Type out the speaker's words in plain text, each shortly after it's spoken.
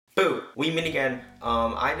we meet again.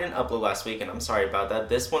 I didn't upload last week and I'm sorry about that.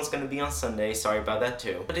 This one's gonna be on Sunday, sorry about that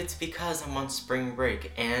too. But it's because I'm on spring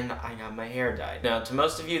break and I got my hair dyed. Now, to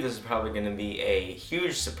most of you, this is probably gonna be a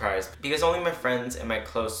huge surprise because only my friends and my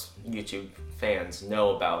close YouTube fans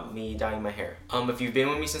know about me dyeing my hair. If you've been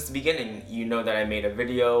with me since the beginning, you know that I made a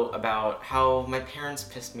video about how my parents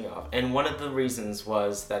pissed me off. And one of the reasons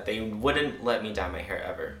was that they wouldn't let me dye my hair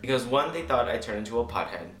ever. Because 1, they thought I'd turn into a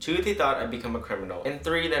pothead. 2, they thought I'd become a criminal. And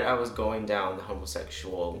 3, that I was going down the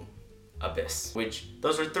homosexual abyss. Which,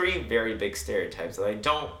 those are 3 very big stereotypes that I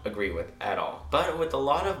don't agree with at all. But with a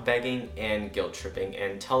lot of begging and guilt tripping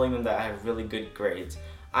and telling them that I have really good grades,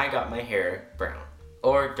 I got my hair brown.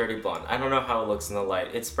 Or dirty blonde. I don't know how it looks in the light.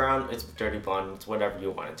 It's brown, it's dirty blonde, it's whatever you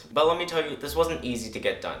want it to be. But let me tell you, this wasn't easy to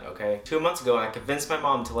get done, okay? 2 months ago, I convinced my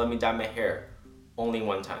mom to let me dye my hair only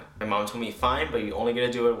 1 time. My mom told me, fine, but you only get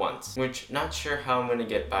to do it once. Which, not sure how I'm gonna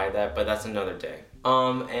get by that, but that's another day.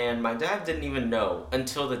 And my dad didn't even know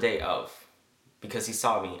until the day of, because he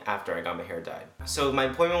saw me after I got my hair dyed. So my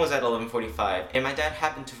appointment was at 11:45, and my dad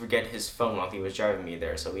happened to forget his phone while he was driving me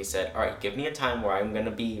there. So he said, alright, give me a time where I'm gonna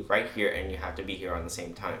be right here and you have to be here on the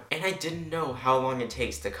same time. And I didn't know how long it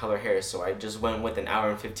takes to color hair, so I just went with 1 hour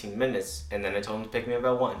and 15 minutes, and then I told him to pick me up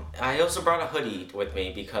at 1. I also brought a hoodie with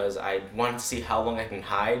me because I wanted to see how long I can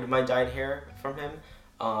hide my dyed hair from him.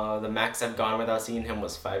 The max I've gone without seeing him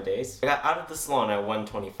was 5 days. I got out of the salon at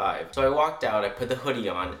 1:25. So I walked out, I put the hoodie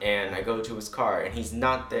on, and I go to his car, and he's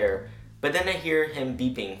not there. But then I hear him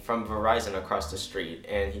beeping from Verizon across the street,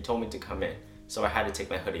 and he told me to come in. So I had to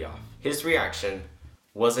take my hoodie off. His reaction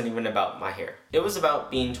wasn't even about my hair. It was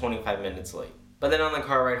about being 25 minutes late. But then on the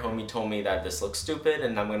car ride home, he told me that this looks stupid,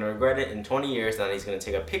 and I'm gonna regret it in 20 years, and that he's gonna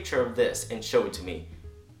take a picture of this and show it to me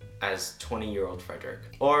as 20-year-old Frederic.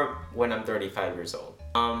 Or when I'm 35 years old.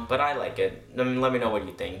 But I like it. I mean, let me know what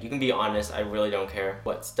you think. You can be honest, I really don't care.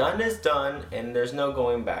 What's done is done, and there's no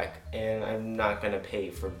going back, and I'm not gonna pay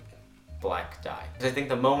for black dye. Because I think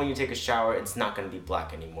the moment you take a shower, it's not gonna be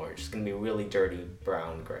black anymore. It's just gonna be really dirty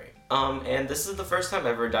brown gray. And this is the first time I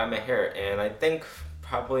ever dyed my hair, and I think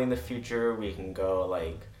probably in the future we can go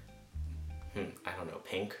like, I don't know,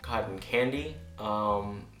 pink, cotton candy,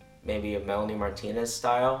 maybe a Melanie Martinez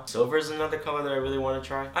style. Silver is another color that I really want to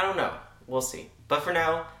try. I don't know. We'll see. But for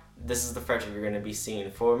now, this is the Frederic you're going to be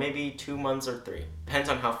seeing for maybe 2 months or 3. Depends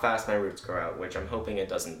on how fast my roots grow out, which I'm hoping it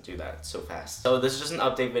doesn't do that so fast. So this is just an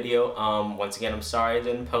update video. Once again, I'm sorry I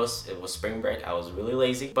didn't post. It was spring break. I was really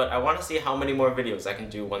lazy. But I want to see how many more videos I can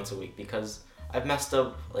do once a week because I've messed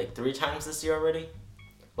up like 3 times this year already.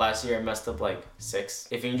 Last year I messed up like 6.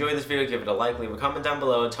 If you enjoyed this video, give it a like, leave a comment down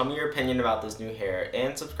below, tell me your opinion about this new hair,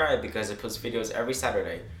 and subscribe because it posts videos every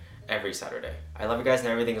Saturday. I love you guys and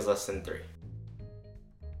everything is less than 3.